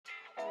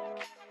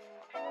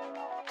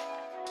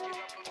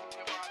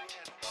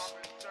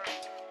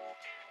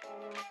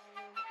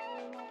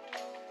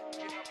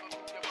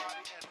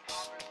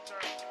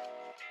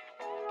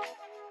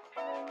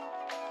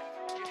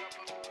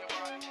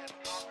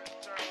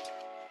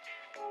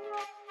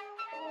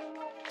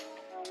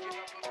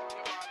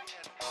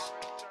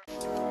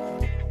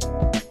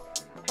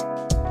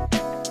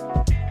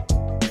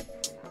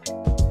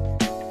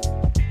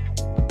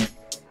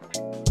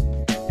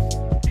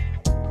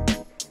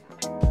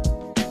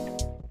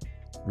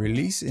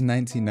Released in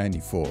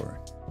 1994,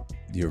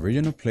 the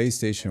original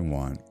PlayStation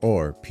 1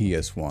 or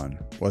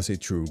PS1 was a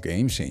true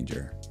game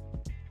changer.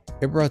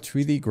 It brought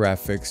 3D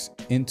graphics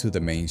into the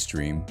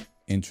mainstream,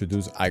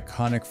 introduced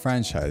iconic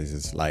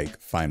franchises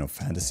like Final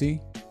Fantasy,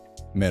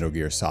 Metal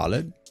Gear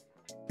Solid,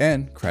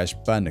 and Crash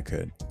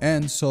Bandicoot,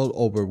 and sold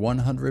over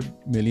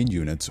 100 million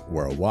units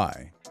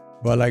worldwide.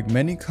 But like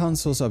many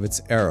consoles of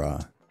its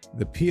era,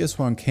 the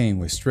PS1 came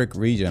with strict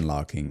region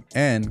locking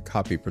and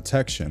copy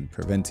protection,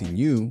 preventing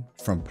you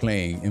from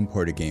playing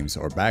imported games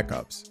or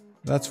backups.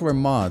 That's where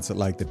mods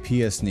like the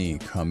PSNee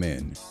come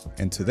in,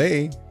 and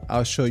today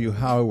I'll show you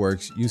how it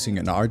works using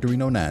an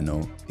Arduino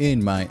Nano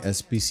in my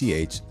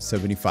SCPH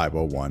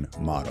 7501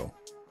 model.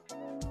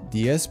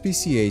 The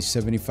SCPH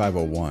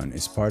 7501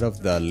 is part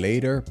of the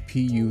later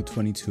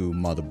PU22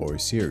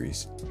 motherboard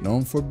series,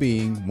 known for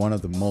being one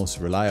of the most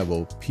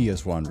reliable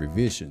PS1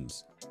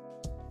 revisions.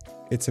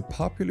 It's a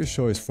popular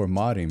choice for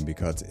modding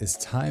because its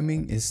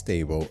timing is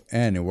stable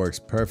and it works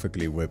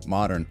perfectly with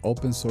modern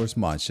open source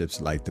Modchips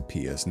like the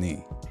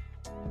PSNee.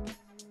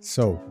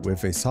 So,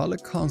 with a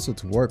solid console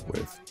to work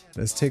with,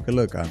 let's take a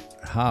look at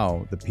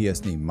how the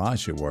PSNee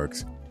Modchip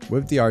works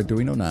with the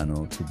Arduino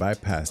Nano to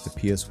bypass the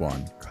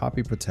PS1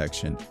 copy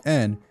protection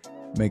and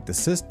make the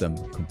system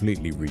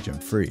completely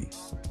region-free.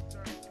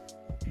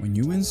 When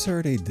you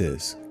insert a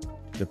disc,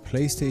 the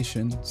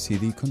PlayStation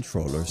CD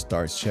controller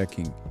starts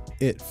checking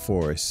it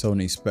for a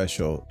Sony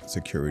special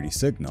security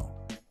signal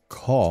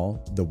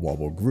called the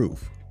wobble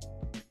groove.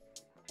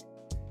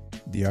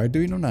 The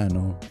Arduino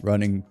Nano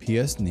running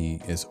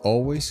PSNee is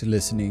always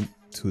listening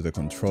to the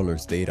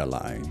controller's data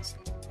lines.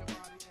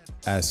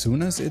 As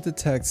soon as it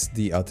detects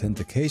the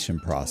authentication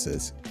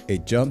process,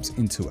 it jumps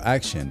into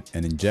action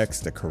and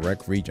injects the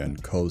correct region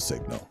code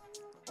signal.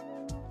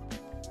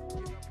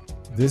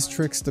 This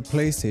tricks the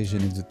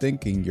PlayStation into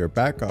thinking your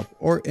backup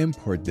or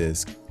import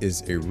disk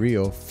is a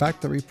real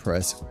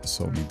factory-press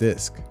Sony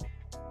disk.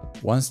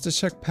 Once the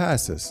check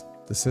passes,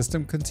 the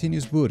system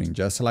continues booting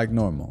just like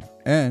normal,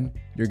 and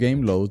your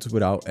game loads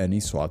without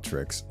any swap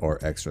tricks or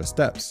extra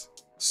steps.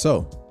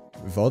 So,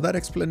 with all that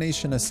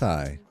explanation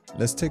aside,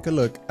 let's take a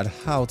look at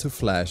how to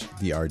flash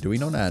the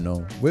Arduino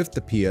Nano with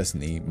the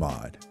PSNee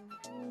mod.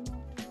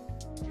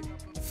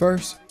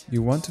 First,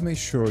 you want to make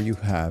sure you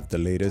have the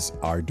latest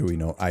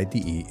Arduino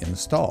IDE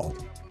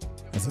installed.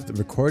 As of the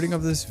recording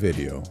of this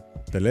video,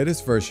 the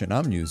latest version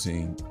I'm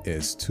using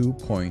is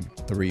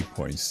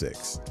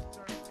 2.3.6.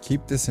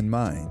 Keep this in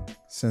mind,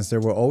 since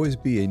there will always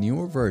be a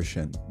newer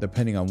version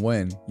depending on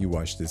when you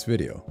watch this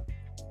video.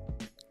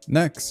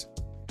 Next,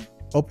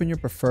 open your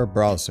preferred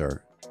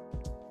browser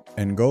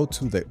and go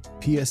to the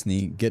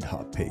PSNee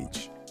GitHub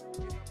page.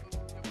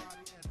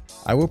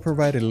 I will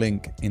provide a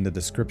link in the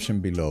description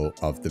below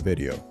of the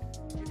video.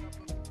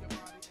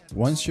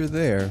 Once you're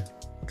there,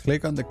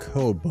 click on the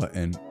code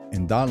button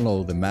and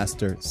download the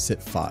master zip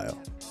file.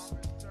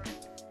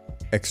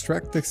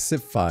 Extract the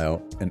zip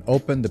file and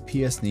open the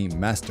PSNee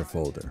master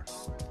folder.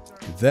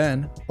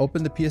 Then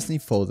open the PSNee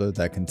folder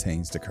that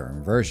contains the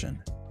current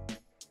version.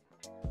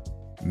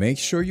 Make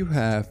sure you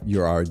have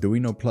your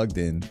Arduino plugged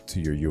in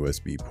to your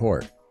USB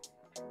port.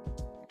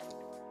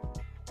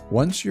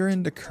 Once you're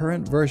in the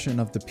current version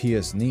of the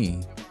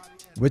PSNee,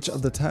 which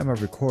at the time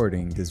of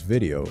recording this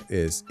video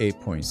is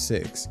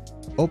 8.6,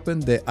 open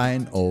the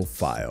INO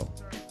file.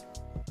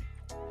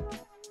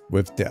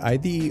 With the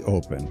IDE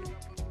open,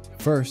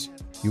 first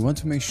you want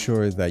to make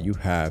sure that you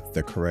have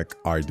the correct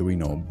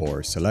Arduino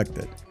board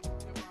selected.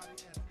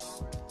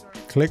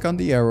 Click on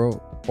the arrow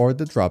or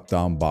the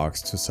drop-down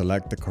box to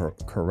select the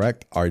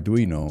correct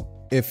Arduino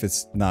if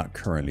it's not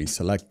currently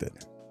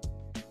selected.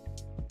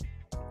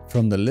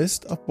 From the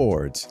list of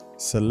boards,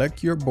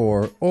 select your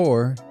board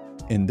or,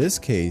 in this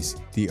case,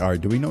 the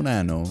Arduino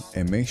Nano,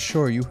 and make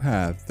sure you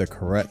have the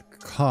correct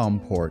COM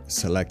port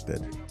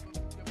selected.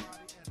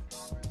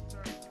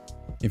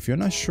 If you're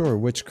not sure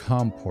which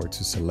COM port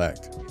to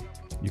select,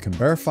 you can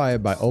verify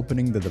it by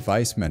opening the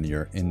device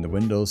menu in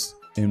Windows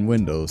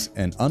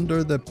and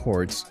under the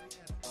ports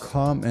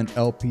COM and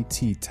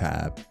LPT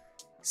tab,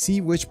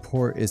 see which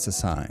port is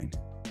assigned.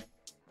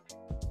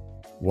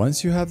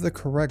 Once you have the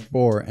correct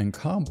board and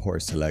COM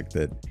port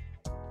selected,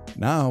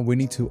 now we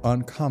need to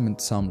uncomment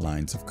some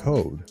lines of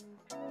code.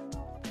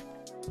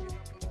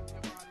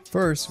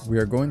 First, we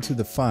are going to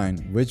define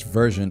which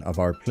version of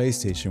our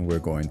PlayStation we're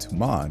going to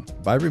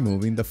mod by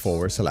removing the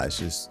forward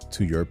slashes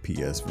to your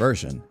PS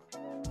version.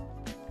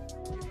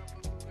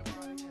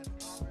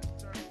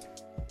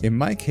 In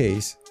my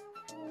case,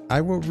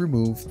 I will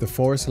remove the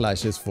forward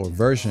slashes for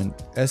version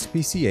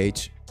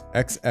SCPH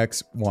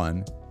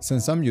XX1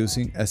 since I'm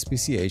using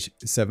SCPH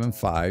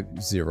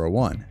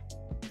 7501.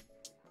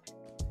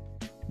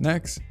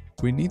 Next,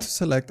 we need to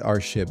select our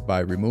chip by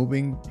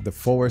removing the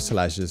forward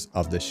slashes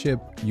of the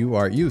chip you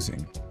are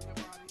using.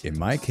 In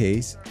my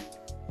case,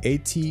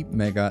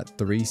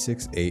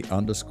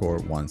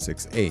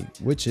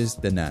 ATmega368_168, which is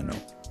the Nano.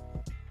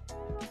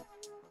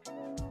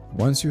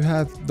 Once you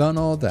have done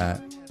all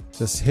that,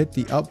 just hit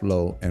the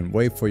upload and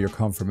wait for your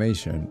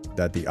confirmation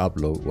that the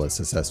upload was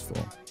successful.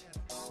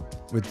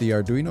 With the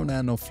Arduino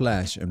Nano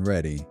flash and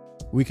ready,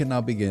 we can now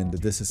begin the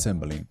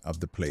disassembling of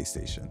the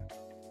PlayStation.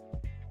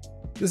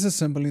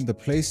 Disassembling the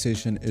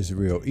PlayStation is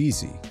real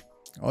easy.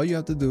 All you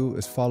have to do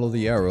is follow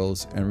the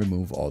arrows and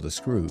remove all the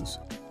screws.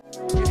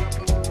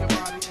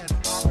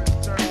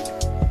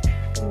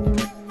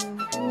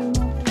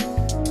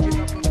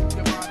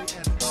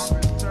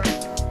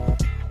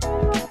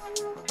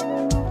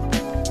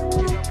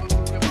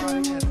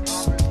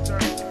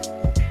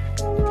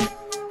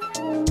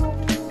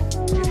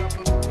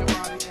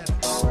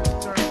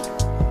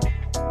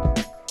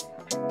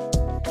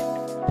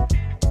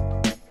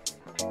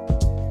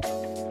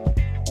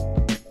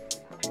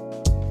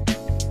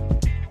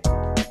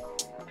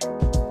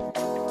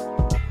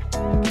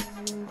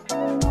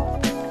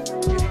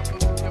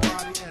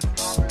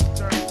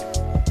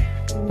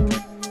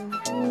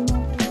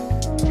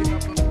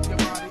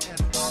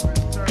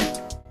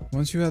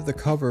 Once you have the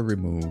cover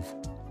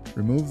removed,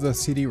 remove the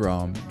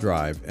CD-ROM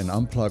drive and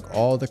unplug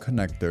all the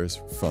connectors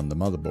from the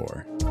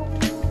motherboard.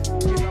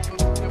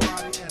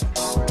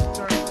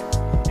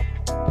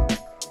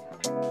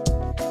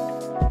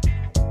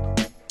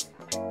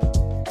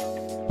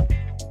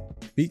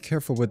 Be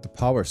careful with the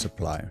power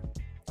supply,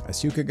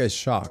 as you could get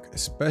shocked,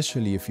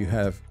 especially if you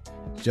have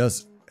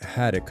just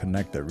had it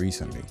connected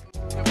recently.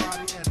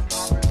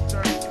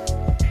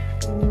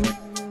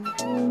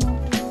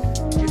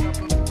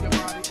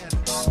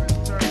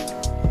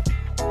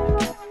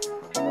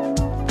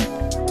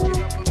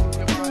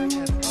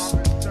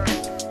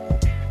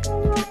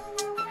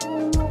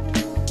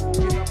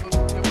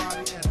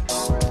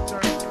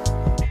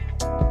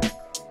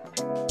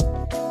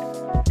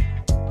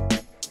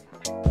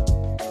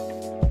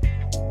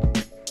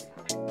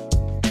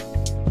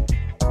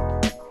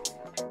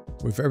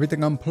 With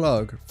everything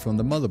unplugged from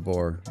the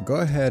motherboard, go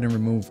ahead and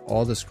remove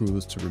all the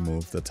screws to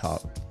remove the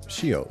top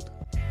shield.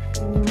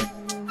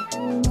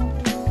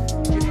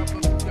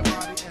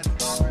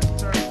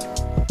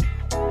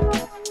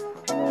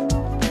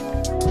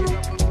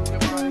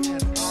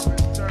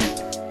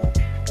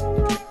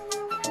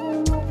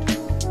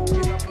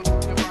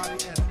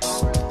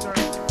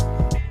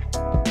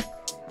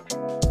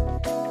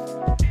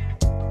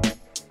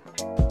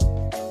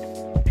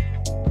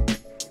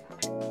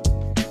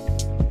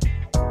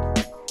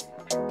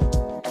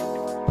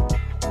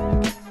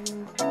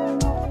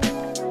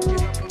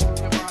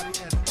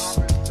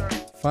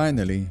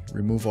 Finally,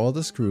 remove all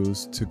the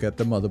screws to get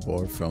the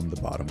motherboard from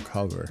the bottom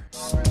cover.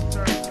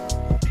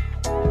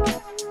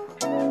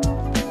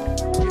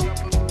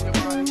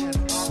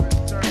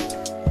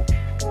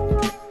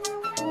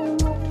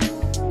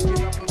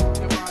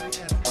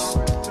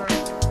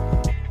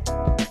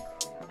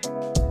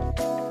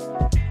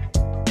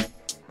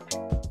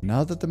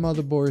 Now that the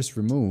motherboard is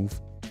removed,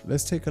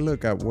 let's take a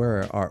look at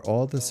where are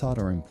all the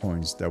soldering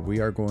points that we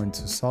are going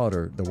to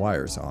solder the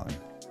wires on.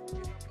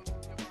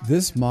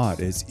 This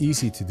mod is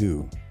easy to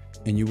do,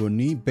 and you will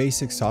need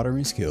basic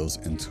soldering skills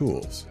and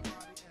tools.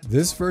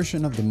 This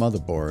version of the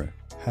motherboard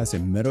has a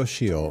metal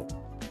shield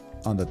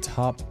on the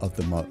top of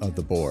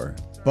the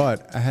board,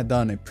 but I had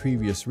done a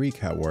previous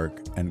recap work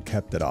and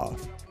kept it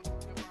off.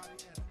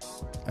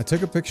 I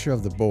took a picture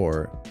of the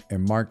board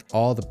and marked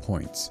all the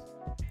points.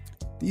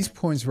 These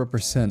points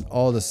represent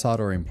all the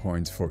soldering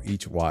points for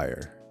each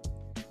wire.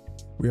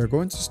 We are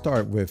going to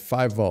start with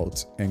 5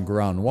 volts and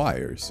ground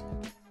wires.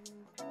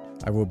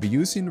 I will be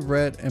using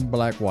red and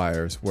black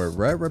wires, where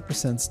red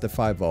represents the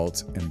 5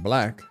 volts and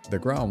black the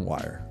ground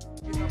wire.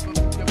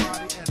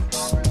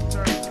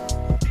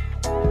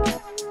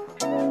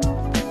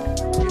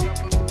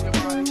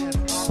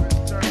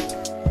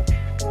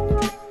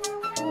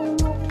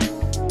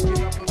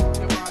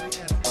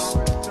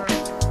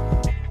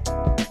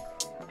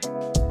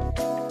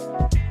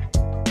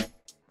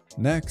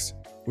 Next,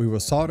 we will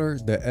solder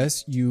the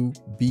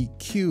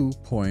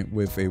SUBQ point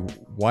with a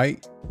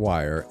white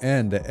wire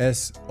and the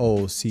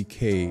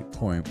SOCK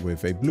point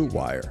with a blue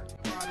wire.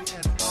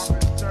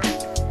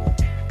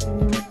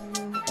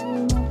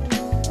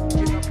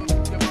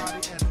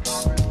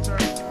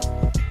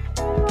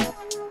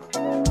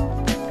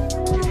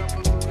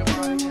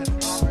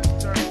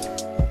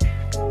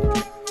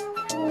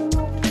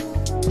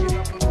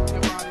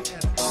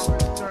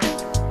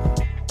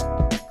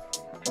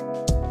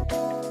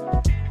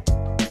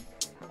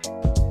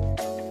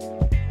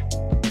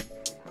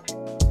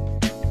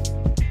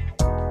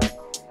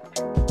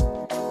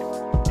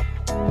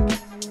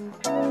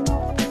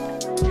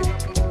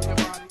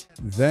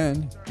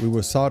 Then we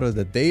will solder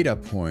the data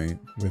point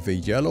with a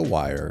yellow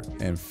wire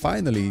and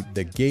finally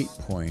the gate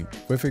point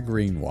with a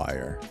green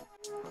wire.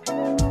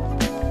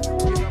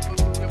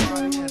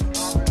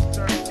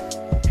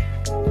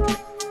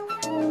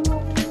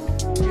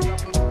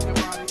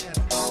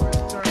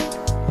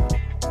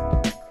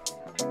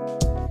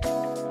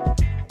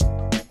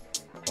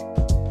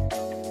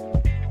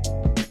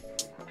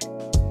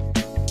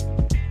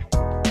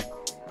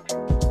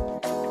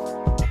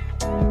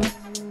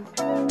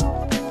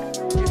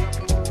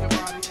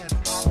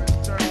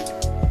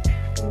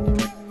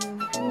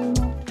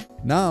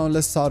 Now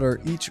let's solder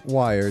each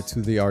wire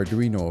to the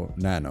Arduino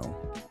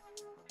Nano.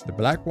 the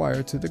black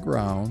wire to the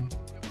ground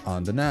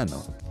on the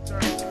Nano.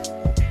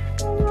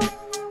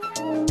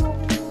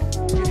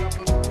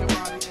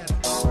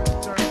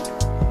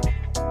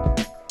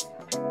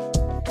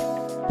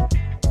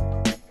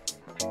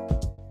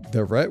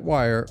 The red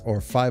wire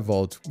or 5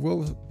 volt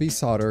will be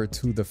soldered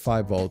to the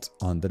 5 volt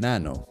on the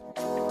Nano.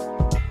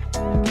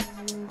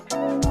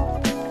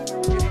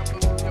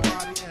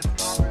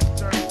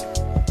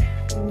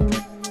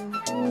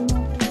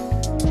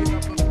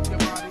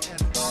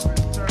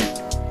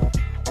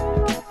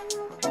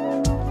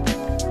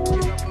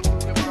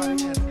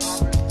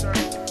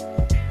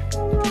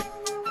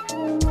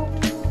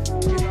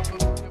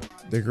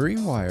 The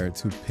green wire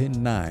to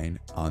pin 9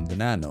 on the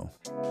Nano.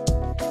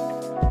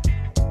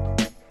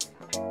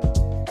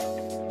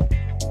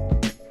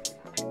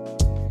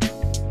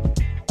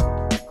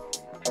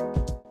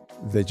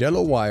 The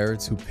yellow wire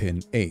to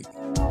pin 8.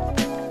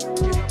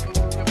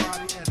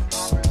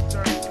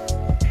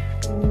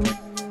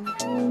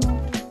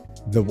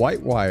 The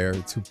white wire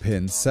to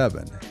pin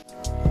 7.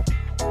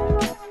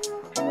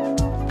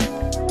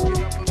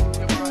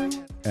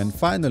 And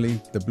finally,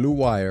 the blue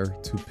wire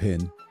to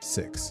pin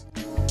 6.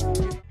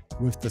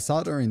 With the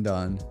soldering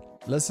done,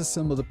 let's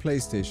assemble the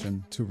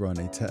PlayStation to run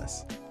a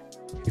test.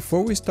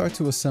 Before we start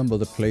to assemble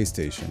the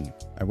PlayStation,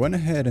 I went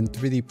ahead and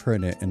 3D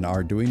printed an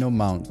Arduino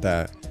mount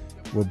that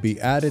will be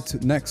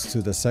added next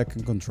to the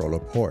second controller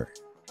port.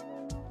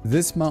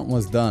 This mount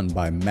was done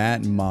by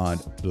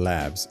MadMod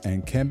Labs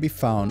and can be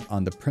found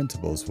on the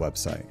Printables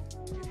website.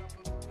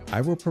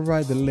 I will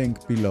provide the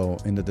link below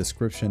in the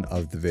description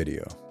of the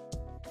video.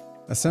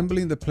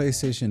 Assembling the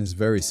PlayStation is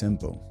very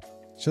simple.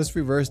 Just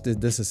reverse the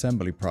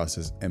disassembly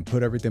process and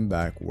put everything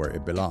back where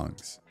it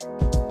belongs.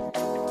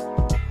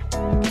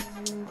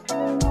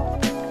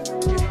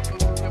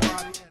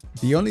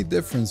 The only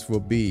difference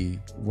will be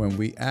when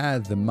we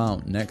add the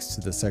mount next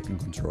to the second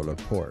controller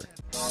port.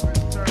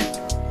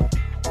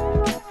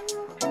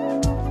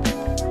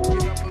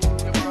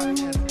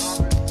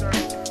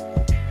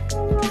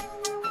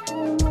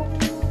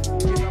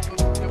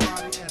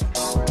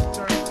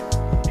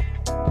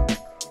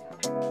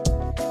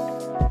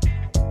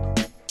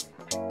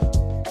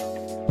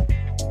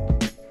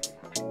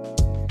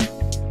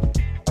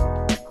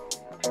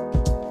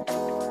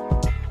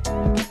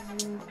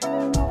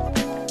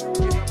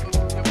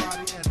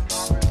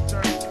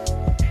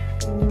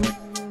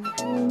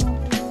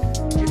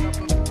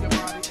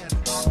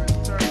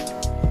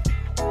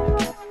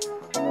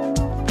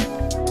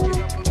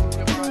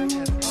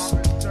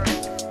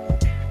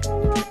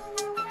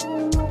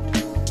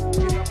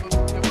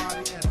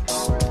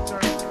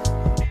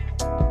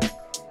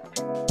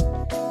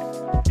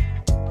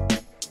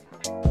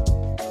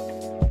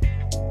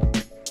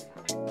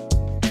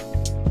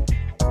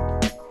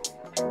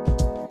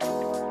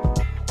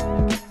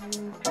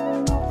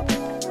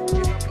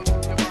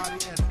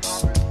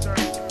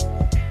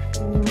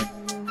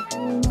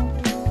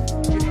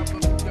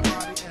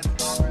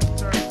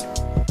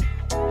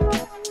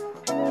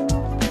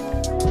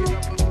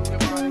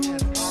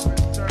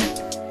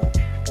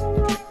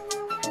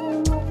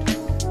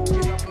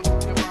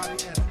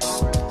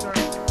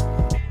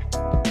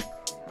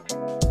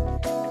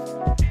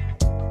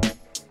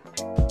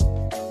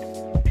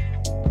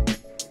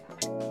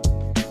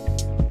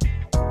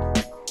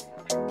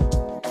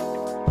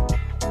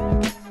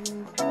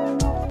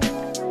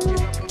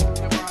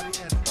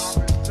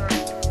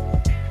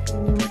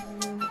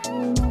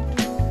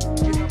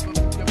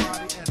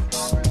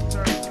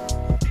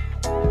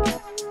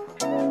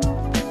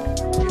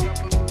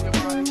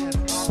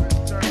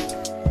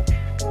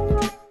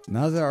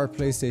 Now that our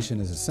PlayStation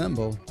is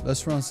assembled,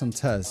 let's run some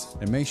tests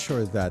and make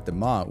sure that the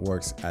mod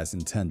works as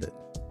intended.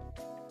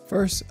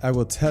 First, I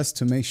will test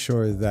to make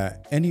sure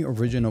that any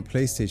original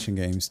PlayStation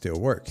game still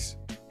works.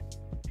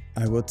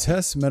 I will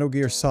test Metal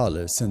Gear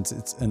Solid since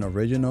it's an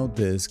original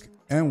disc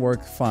and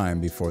worked fine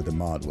before the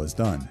mod was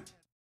done.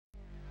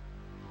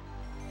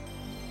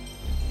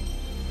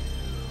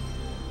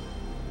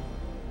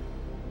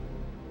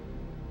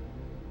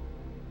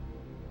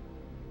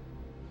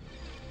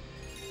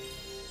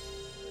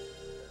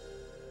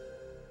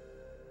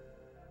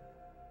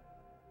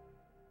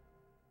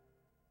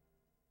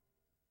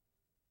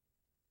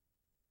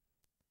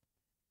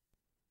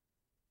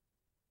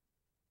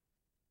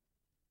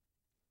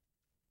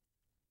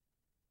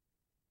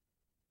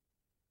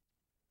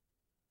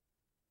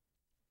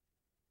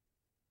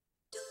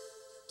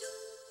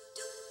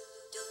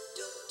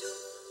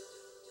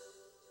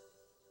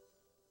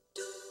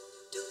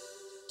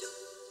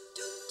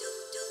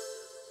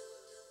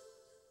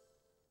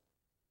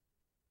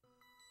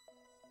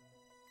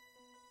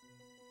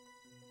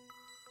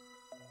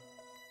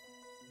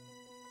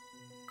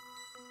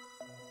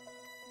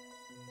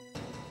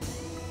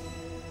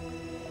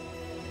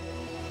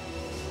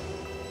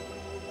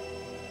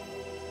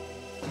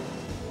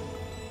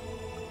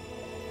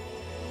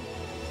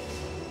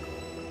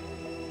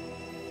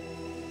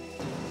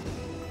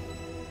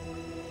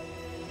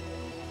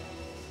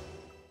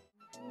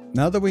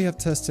 Now that we have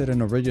tested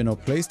an original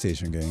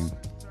PlayStation game,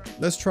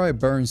 Let's try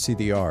burn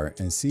CDR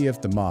and see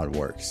if the mod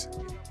works.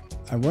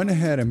 I went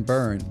ahead and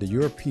burned the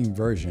European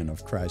version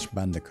of Crash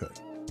Bandicoot.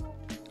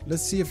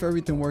 Let's see if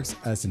everything works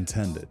as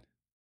intended.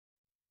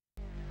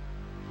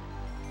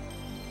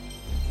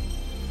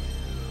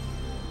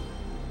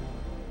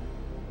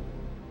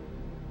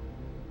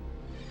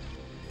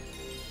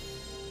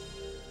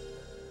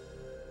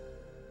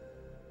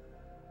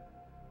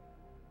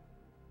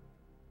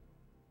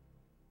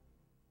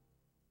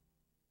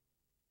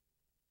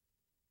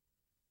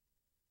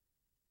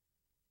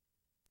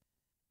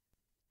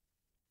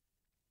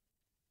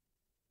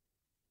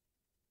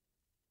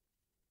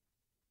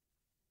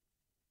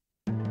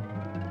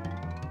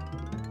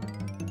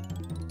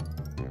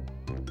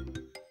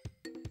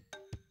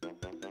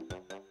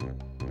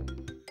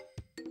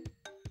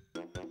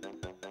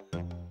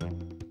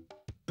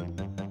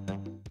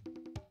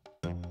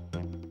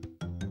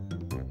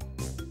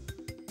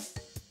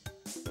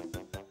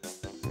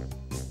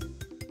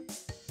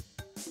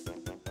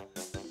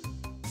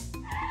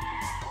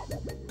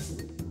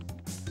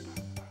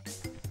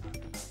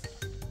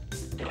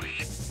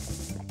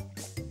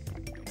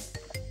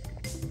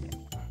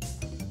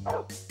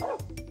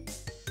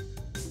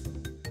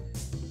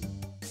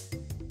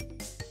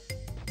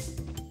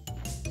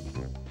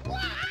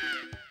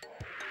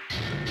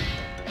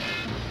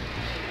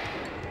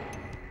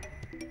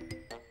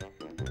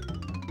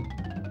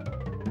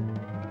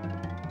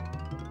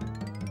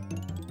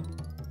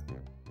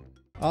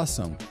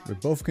 Awesome,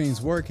 with both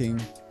games working,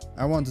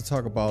 I want to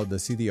talk about the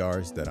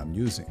CDRs that I'm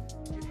using.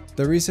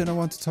 The reason I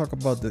want to talk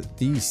about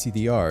these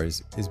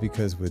CDRs is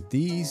because with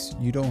these,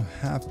 you don't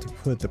have to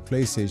put the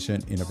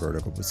PlayStation in a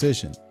vertical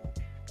position.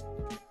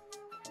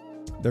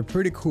 They're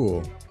pretty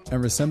cool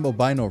and resemble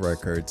vinyl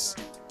records,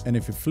 and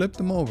if you flip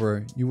them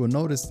over, you will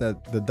notice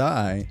that the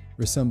die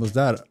resembles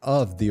that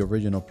of the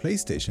original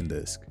PlayStation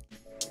disc.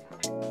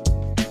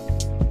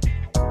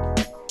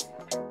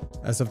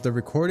 As of the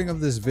recording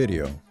of this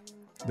video,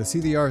 the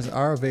CDRs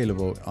are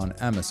available on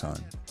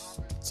Amazon,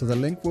 so the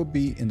link will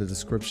be in the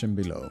description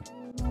below.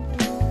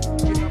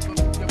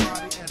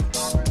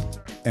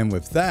 And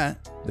with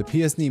that, the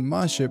PSNee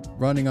Modchip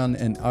running on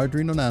an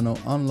Arduino Nano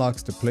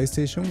unlocks the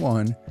PlayStation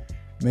 1,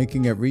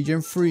 making it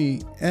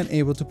region-free and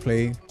able to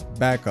play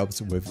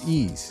backups with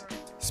ease.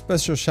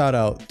 Special shout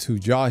out to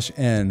Josh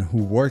N,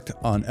 who worked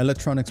on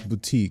Electronics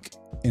Boutique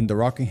in the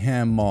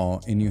Rockingham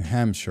Mall in New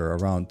Hampshire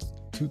around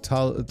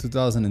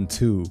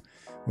 2002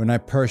 when I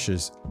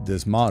purchased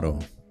this model.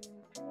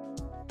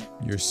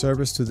 Your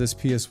service to this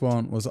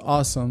PS1 was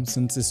awesome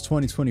since it's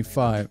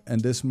 2025 and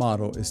this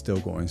model is still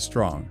going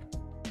strong.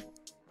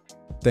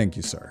 Thank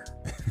you, sir.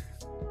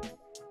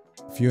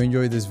 If you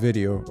enjoyed this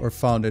video or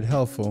found it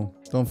helpful,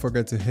 don't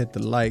forget to hit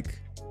the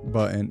like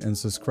button and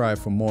subscribe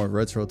for more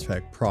retro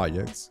tech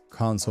projects,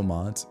 console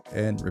mods,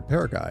 and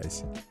repair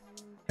guides.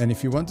 And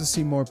if you want to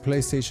see more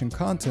PlayStation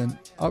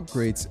content,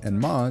 upgrades, and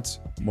mods,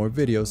 more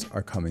videos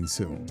are coming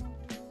soon.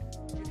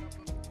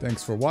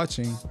 Thanks for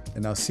watching,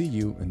 and I'll see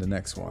you in the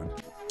next one.